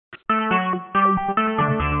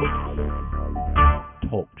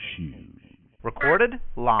Recorded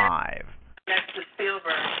live. Next to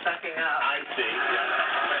Spielberg sucking up. I see.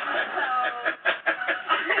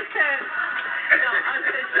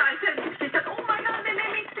 She said, oh my God, they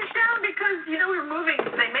made me sit down because, we're moving.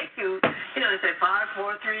 They make you, they say 5,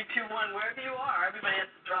 4, 3, 2, 1, wherever you are. Everybody has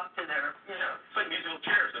to drop to their, It's like musical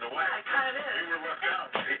chairs in a way. I kind of is. You were left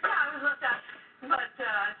out. Yeah, I was left out. But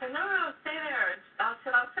I said, no, stay there. I'll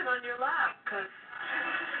sit on your lap because,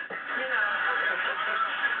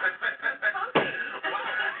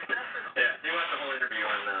 Yeah, you watched the whole interview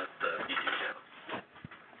on the YouTube channel.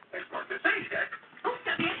 Thanks, Marcus. Thanks, guys. Oh,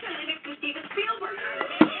 actually, next to Steven Spielberg.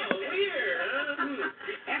 Oh, weird, huh?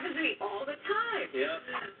 Happens to me all the time. Yeah.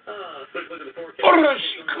 Quick look at the forecast.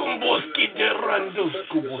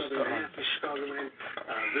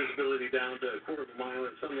 Visibility down to a quarter of a mile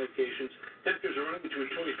in some locations. Temperatures are running between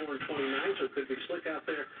 24 and 29, so it could be slick out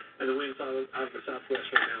there. And the winds out of the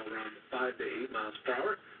southwest right now around 5 to 8 miles per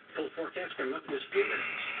hour. Full forecast coming up in just a few minutes.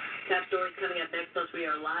 Top stories coming up next, plus we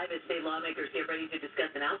are live as state lawmakers get ready to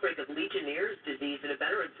discuss an outbreak of Legionnaire's disease at a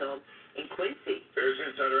veterans home in Quincy. Bears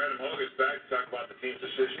insider Adam Hogue is back to talk about the team's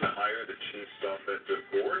decision to hire the Chiefs offensive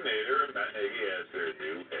coordinator, Matt Nagy, as their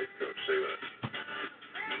new head coach. Stay with us.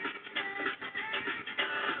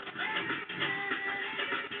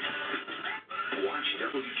 Watch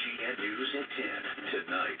WGN News at 10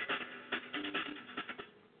 tonight.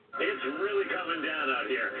 It's really coming down out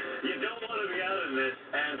here. You don't want to be out in this,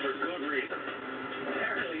 and for good reason.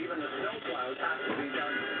 Apparently, even the snowplows have to be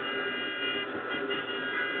done.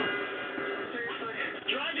 Seriously?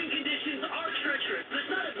 Driving conditions are treacherous.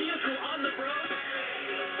 There's not a vehicle on the road.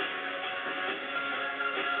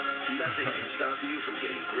 Nothing can stop you from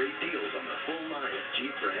getting great deals on the full line of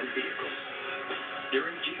Jeep brand vehicles.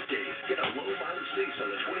 During Jeep Days, get a low mileage lease on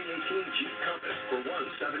the 2018 Jeep Compass for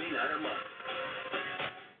 $179 a month.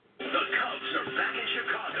 The Cubs are back in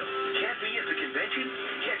Chicago. Can't be at the convention?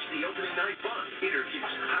 Catch the opening night fun,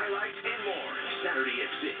 interviews, highlights, and more. Saturday at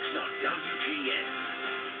 6 on WGN.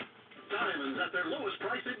 Diamonds at their lowest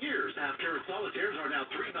price in years. Half-carat solitaires are now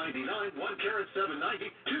 $3.99, 1-carat $7.90,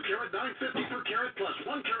 2-carat $9.50 per carat, plus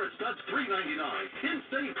 1-carat studs $3.99.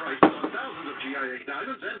 Insane prices on thousands of GIA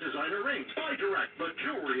diamonds and designer rings. Buy direct, but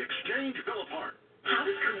jewelry exchange bill apart. How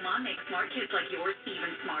does Kumon make smart kids like yours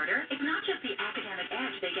even smarter? It's not just the academic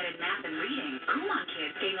edge they get in math and reading. Kumon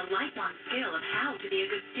kids gain the lifelong skill of how to be a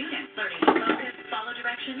good student, learning to focus, follow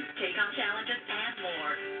directions, take on challenges, and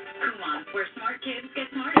more. Kumon, where smart kids get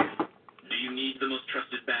smarter. Do you need the most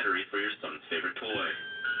trusted battery for your son's favorite toy?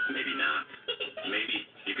 Maybe not. Maybe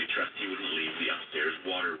you could trust he wouldn't leave the upstairs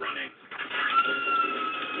water running.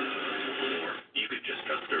 Or you could just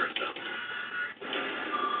trust Duracell.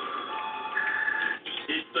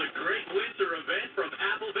 It's the great winter event from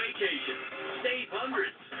Apple Vacation. Save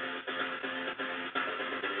hundreds.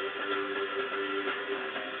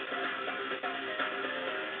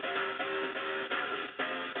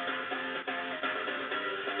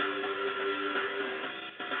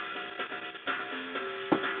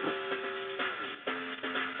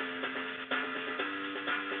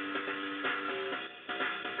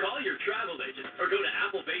 Call your travel agent or go to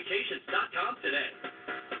applevacations.com today.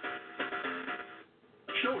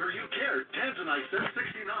 Show her you care. Tanzanite set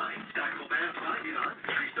 69. Stackable bands 99.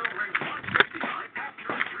 Keystone rings 169.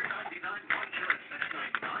 Half-carat 399. 1-carat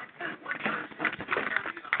 699. And 1-carat studs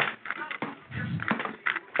 399.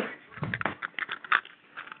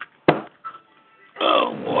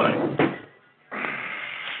 Oh boy.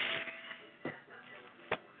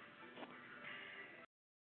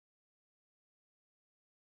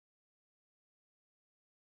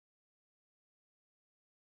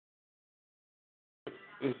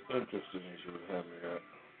 It's interesting that you would have me that.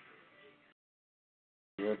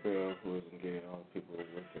 Red Bell, who isn't getting all the people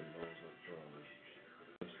with him, knows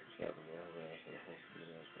that happened wherever else they're supposed to be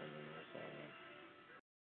there.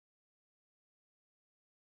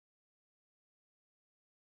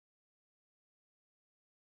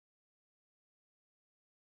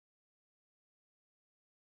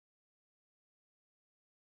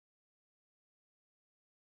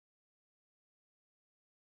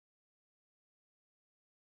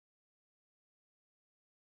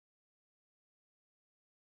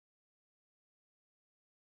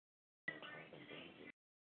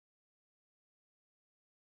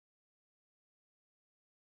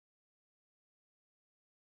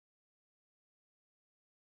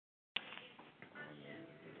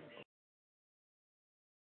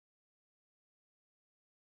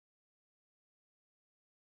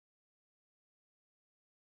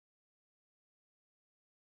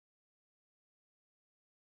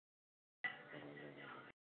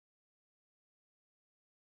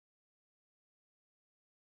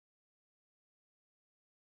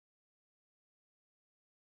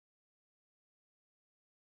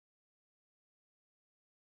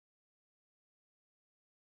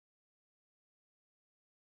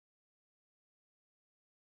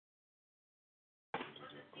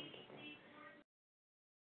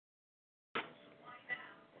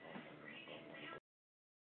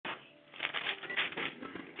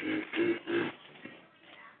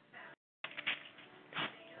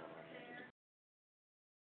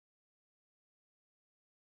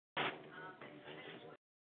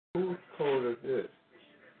 Whose code is this?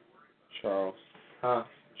 Charles. Huh?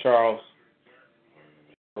 Charles.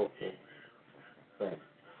 Okay. Thanks.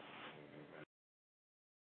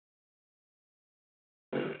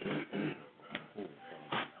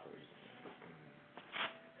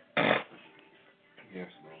 Yes,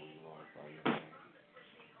 Lord, we glorify your name.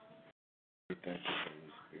 We thank you,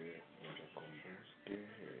 Holy Spirit, for the combuste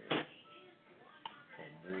for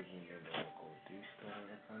moving in the Codista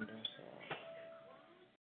upon us.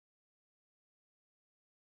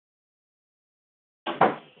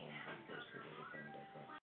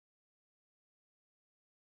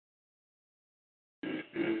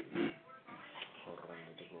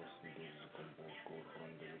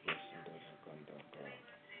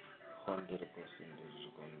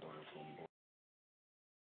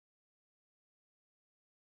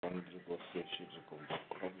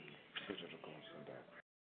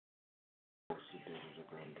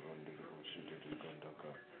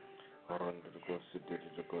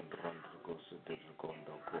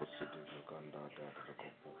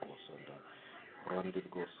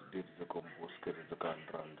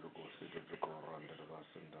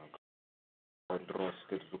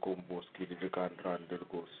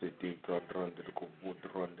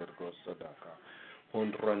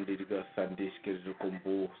 Hondrandiriga Sandiskir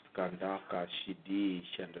Combo Skandaka Shidi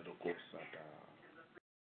Shandakosada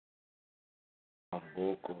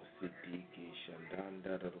Amboko Sidiki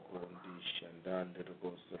Shandanda Gondi Shandanda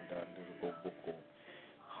Gosandanda Goboko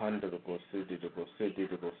Hundred go City to go City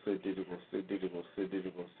to go City to go City to go City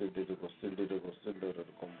to go City to go City to go City to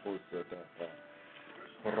compose that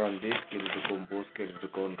Randiski to compose to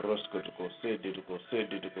Condrosco to go City to go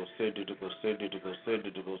City to go City to go City to go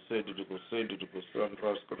City to go City to go City to go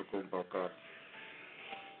Sandrasco to Combaka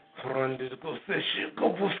Randisko Seshi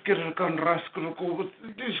Kobusker can Rascal Go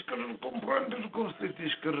Discar compranded go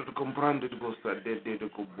Discar compranded go Sade de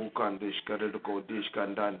Kubukan Discar to go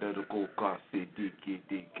Discandanda to go Kasi Diki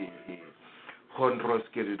Hondros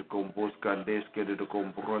get it compose can Desker to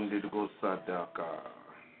compranded go Sadaka.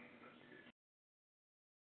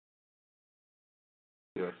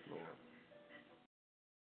 Yes, Lord.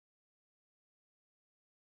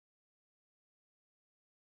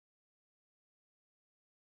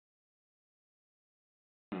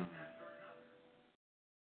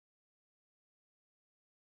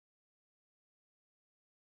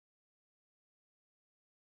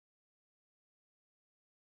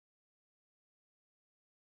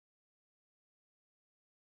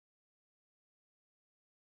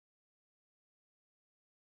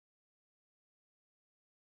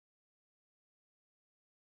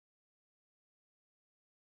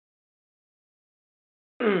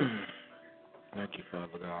 Thank you,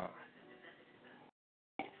 Father God.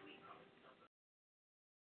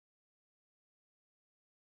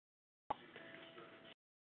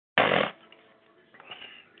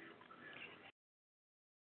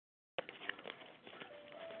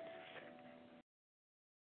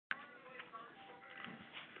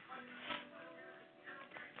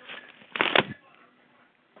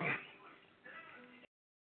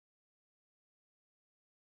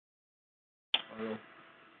 Hello.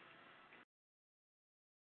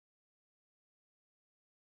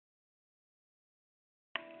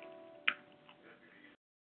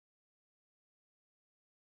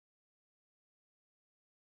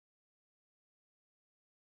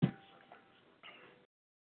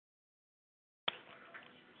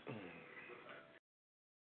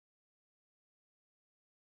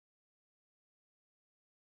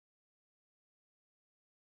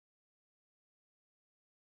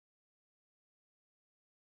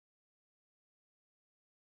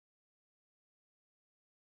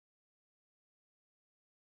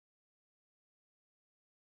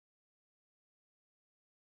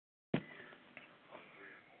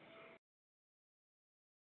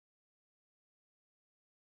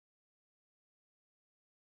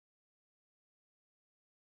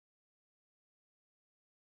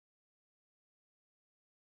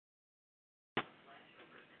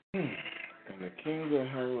 And the kings of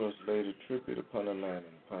Heroes laid a tribute upon the land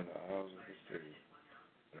and upon the isles of the sea.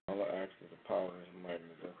 And all the acts of the power of his might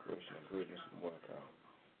and the declaration of greatness and work out.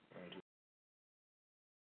 And to the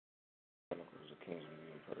chronicles of kings of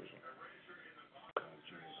Media and Persia. God,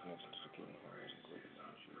 Jesus, next to the king of Heroes and greatness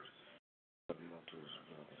and Jews. But the multitudes of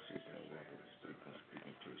God, seeking and walking, sleeping,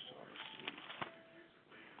 speaking peace to all the sea.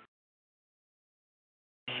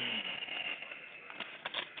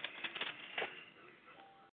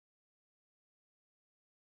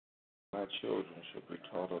 My children shall be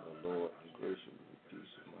taught of the Lord, and grace shall be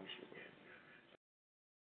peace of my children.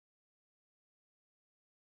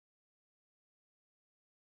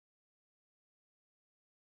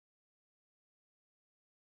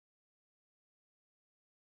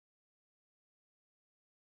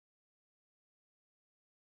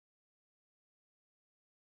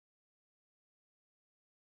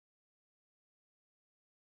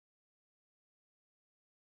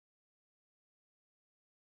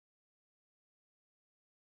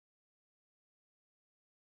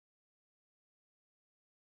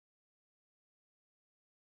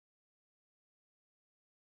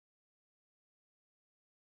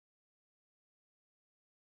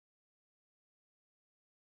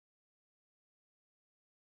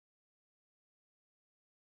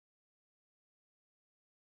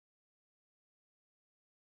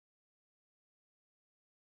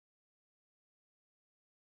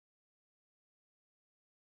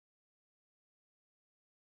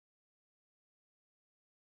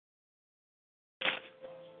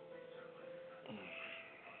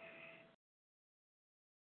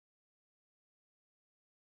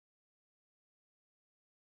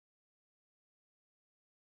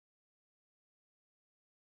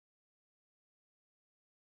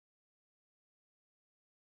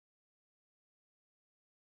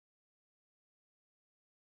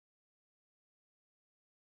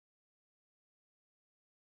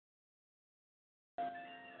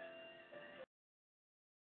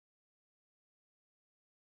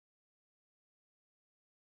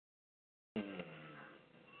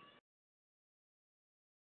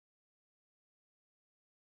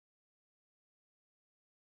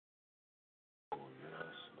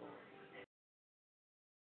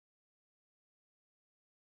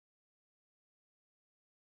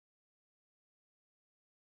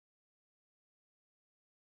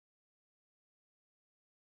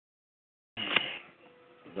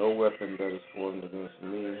 No weapon that is formed against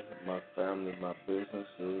me, my family, my businesses,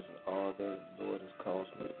 and all that the Lord has caused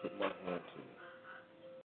me to put my hand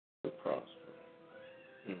to prosper.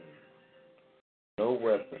 No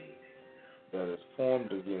weapon that is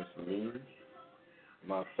formed against me,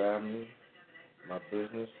 my family, my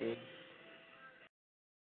businesses,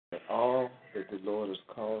 and all that the Lord has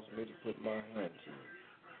caused me to put my hand to.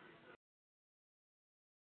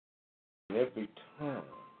 And every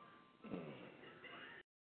tongue,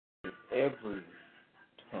 and every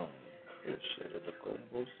tongue that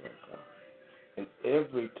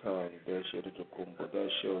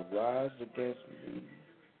shall rise against me,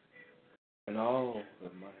 and all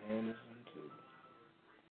that my hand is unto,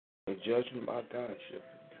 the judgment my God shall be.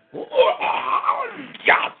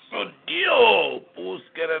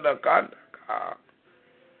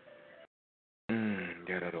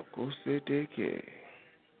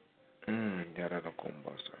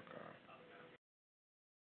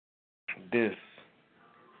 This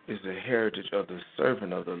is the heritage of the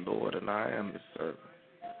servant of the Lord, and I am his servant.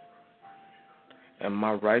 And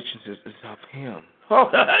my righteousness is of him.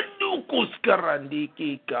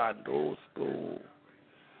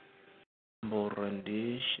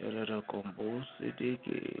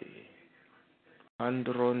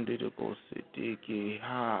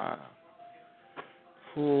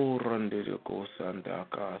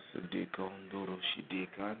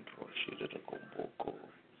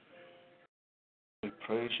 We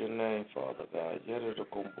praise your name, Father God.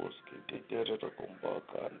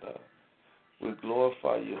 We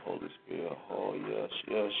glorify you, Holy Spirit. Oh, yes,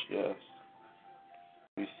 yes, yes.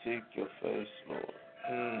 We seek your face, Lord.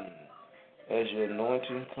 As your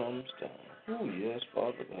anointing comes down. Oh, yes,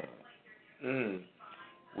 Father God.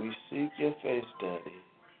 We seek your face, Daddy.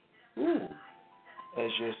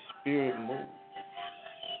 As your spirit moves.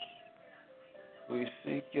 We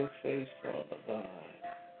seek your face, Father God.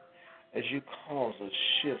 As you cause a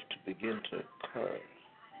shift to begin to occur.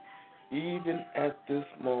 Even at this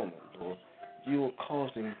moment, Lord, you are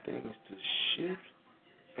causing things to shift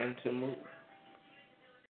and to move.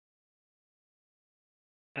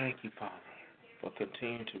 Thank you, Father, for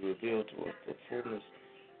continuing to reveal to us the fullness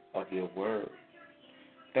of your word.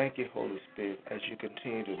 Thank you, Holy Spirit, as you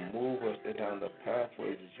continue to move us down the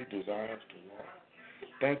pathways that you desire us to walk.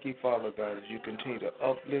 Thank you, Father God, as you continue to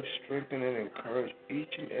uplift, strengthen, and encourage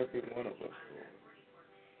each and every one of us, Lord.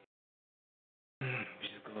 We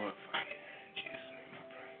just glorify you. In Jesus' name I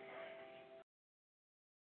pray.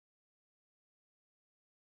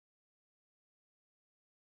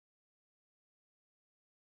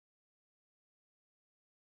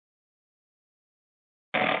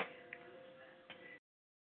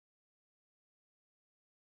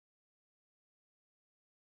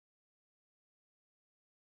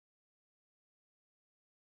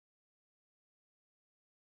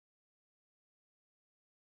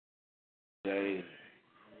 Today,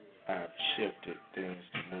 I have shifted things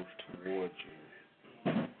to move towards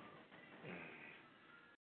you.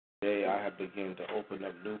 Today, I have begun to open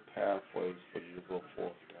up new pathways for you to go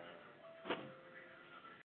forth down.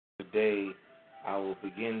 Today, I will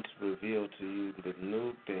begin to reveal to you the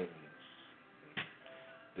new things.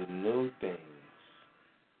 The new things.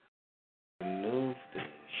 The new things.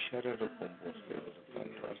 Shut it up,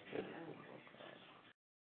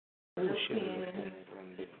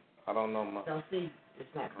 I don't know, ma. Don't see.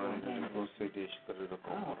 It's not going down.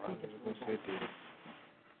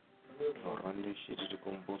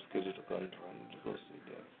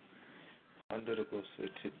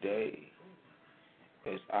 Today,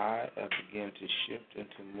 as I have begun to shift and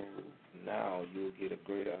to move, now you'll get a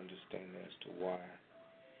greater understanding as to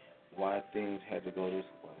why things had to go this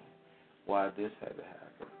way, why this had to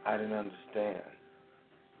happen. I didn't understand,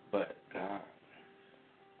 but God,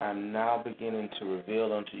 I'm now beginning to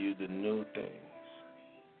reveal unto you the new things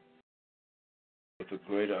with a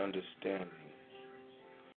greater understanding,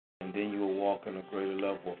 and then you will walk in a greater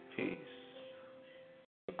level of peace,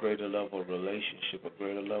 a greater level of relationship, a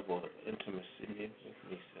greater level of intimacy with me,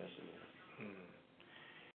 says the Lord.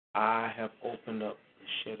 I have opened up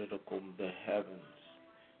the heavens.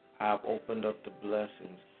 I've opened up the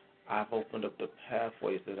blessings. I've opened up the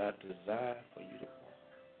pathways that I desire for you to walk.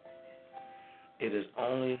 It is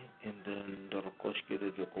only in the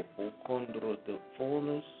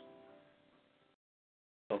fullness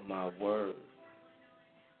of my word.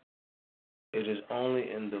 It is only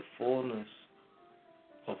in the fullness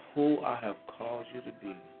of who I have called you to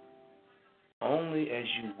be. Only as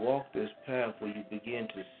you walk this path will you begin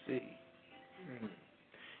to see.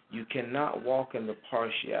 You cannot walk in the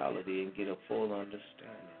partiality and get a full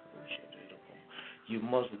understanding. You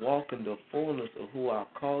must walk in the fullness of who I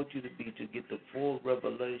called you to be to get the full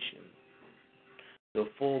revelation, the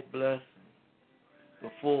full blessing, the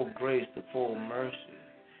full grace, the full mercy.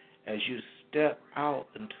 As you step out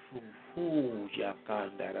into who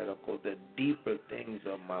the deeper things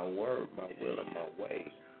of my word, my will, and my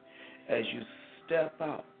way. As you step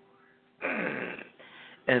out,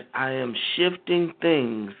 as I am shifting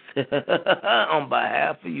things on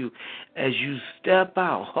behalf of you, as you step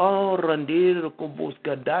out,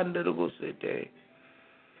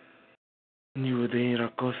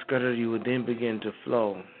 you will then begin to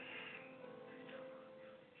flow.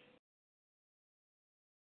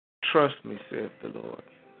 Trust me, saith the Lord.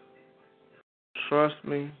 Trust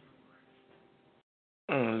me.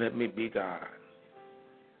 Let me be God.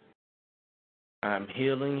 I'm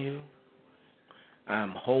healing you.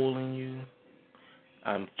 I'm holding you.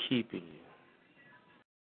 I'm keeping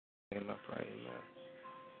you. Amen. Pray,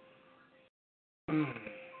 amen.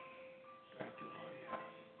 Thank you,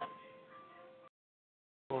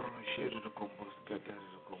 Lord.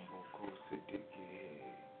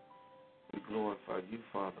 We glorify you,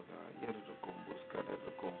 Father God. In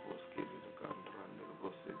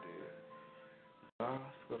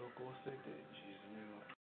Jesus' name.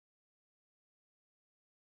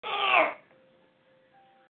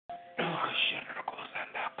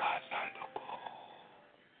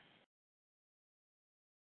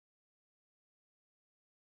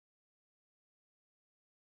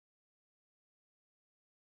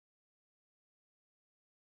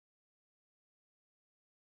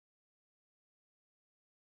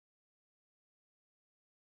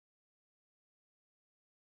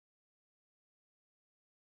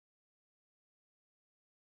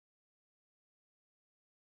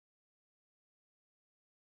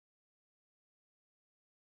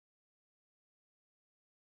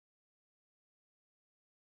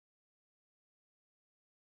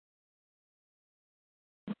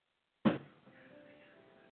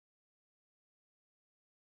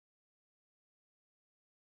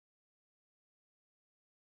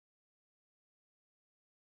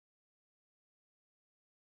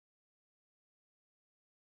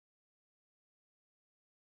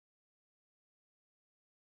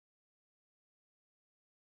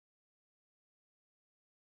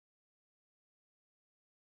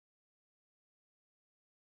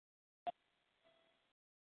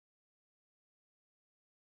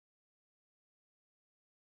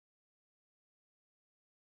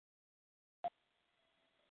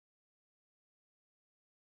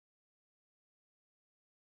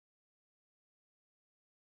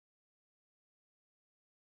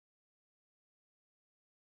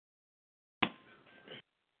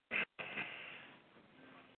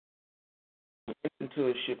 Until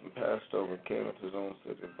his ship and passed over and came into his own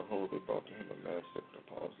city, and behold, they brought to him a man sick with a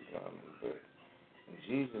palsy, lying in the bed. And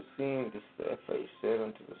Jesus, seeing this their face, said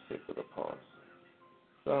unto the sick with the palsy,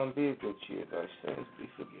 Son, be of good cheer, thy sins be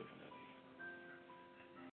forgiven thee.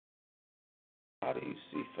 How do you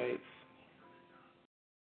see faith?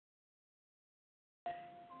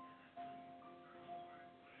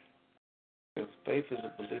 Because faith is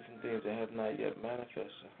a belief in things that have not yet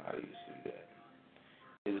manifested. How do you see that?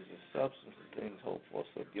 It is the substance of things hoped for.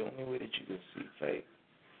 So the only way that you can see faith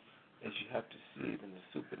is you have to see it in the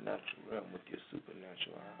supernatural realm with your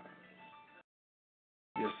supernatural eyes.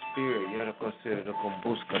 Your spirit, your spirit,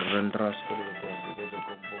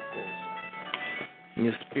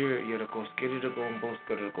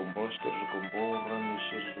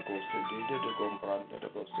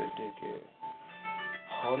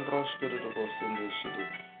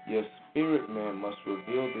 your spirit man must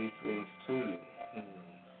reveal these things to you.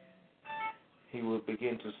 He will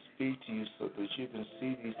begin to speak to you so that you can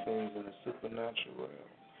see these things in the supernatural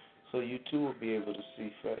realm. So you too will be able to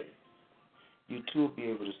see faith. You too will be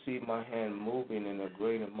able to see my hand moving in a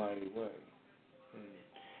great and mighty way.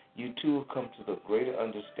 You too will come to the greater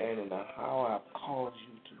understanding of how I've called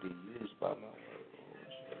you to be used by my word.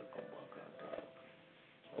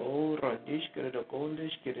 Oh,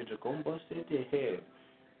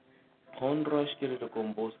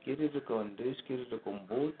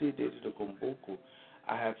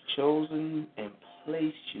 I have chosen and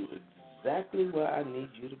placed you exactly where I need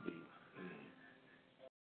you to be.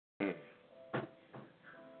 Mm.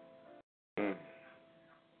 Mm.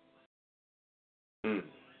 Mm.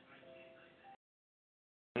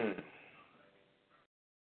 Mm.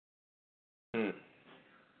 Mm.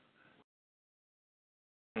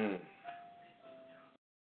 Mm.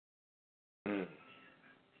 Mm.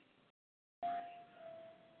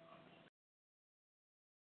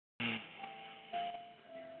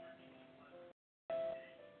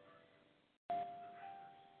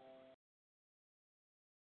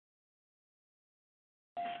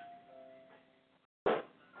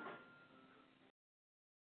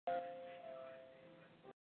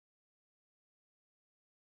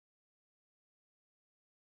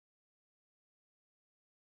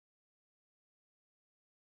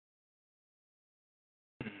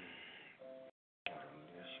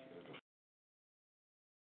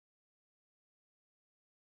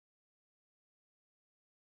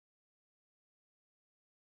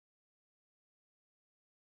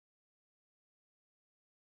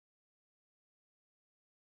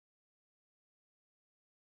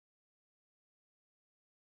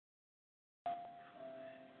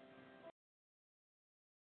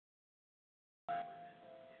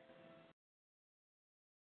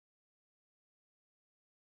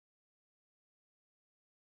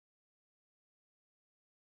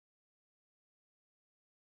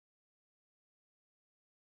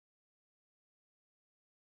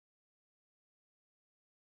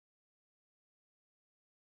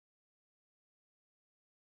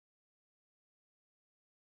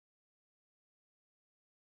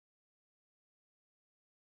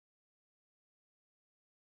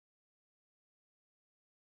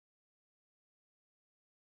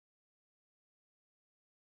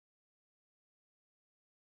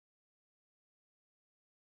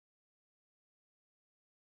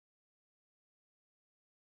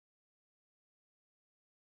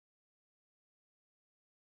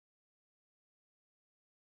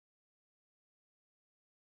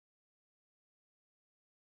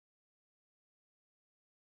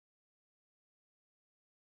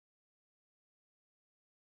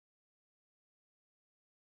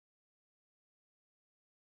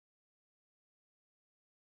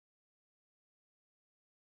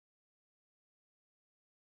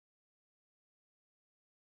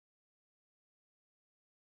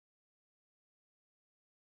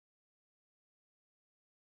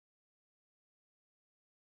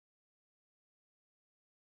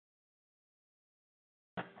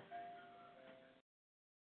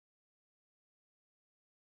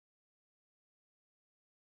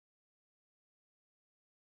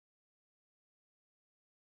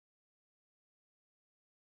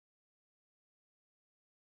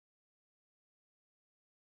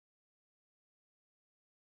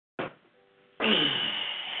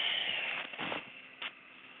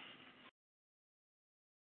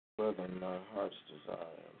 Whether my heart's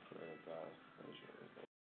desire and prayer, God's pleasure.